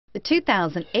The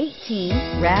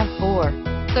 2018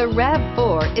 RAV4. The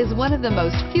RAV4 is one of the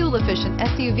most fuel-efficient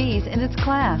SUVs in its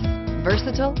class.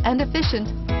 Versatile and efficient,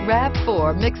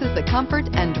 RAV4 mixes the comfort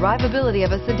and drivability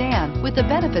of a sedan with the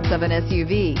benefits of an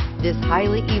SUV. This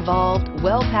highly evolved,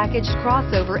 well-packaged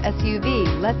crossover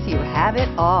SUV lets you have it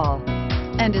all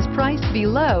and is priced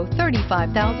below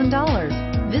 $35,000.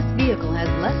 This vehicle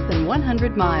has less than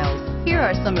 100 miles. Here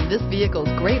are some of this vehicle's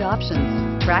great options: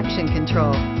 traction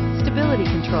control, stability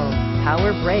control,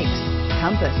 power brakes,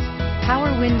 compass, power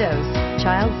windows,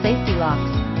 child safety locks,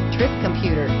 trip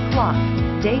computer, clock,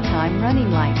 daytime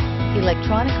running lights,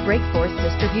 electronic brake force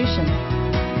distribution.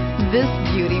 This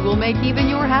beauty will make even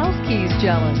your house keys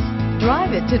jealous.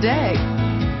 Drive it today.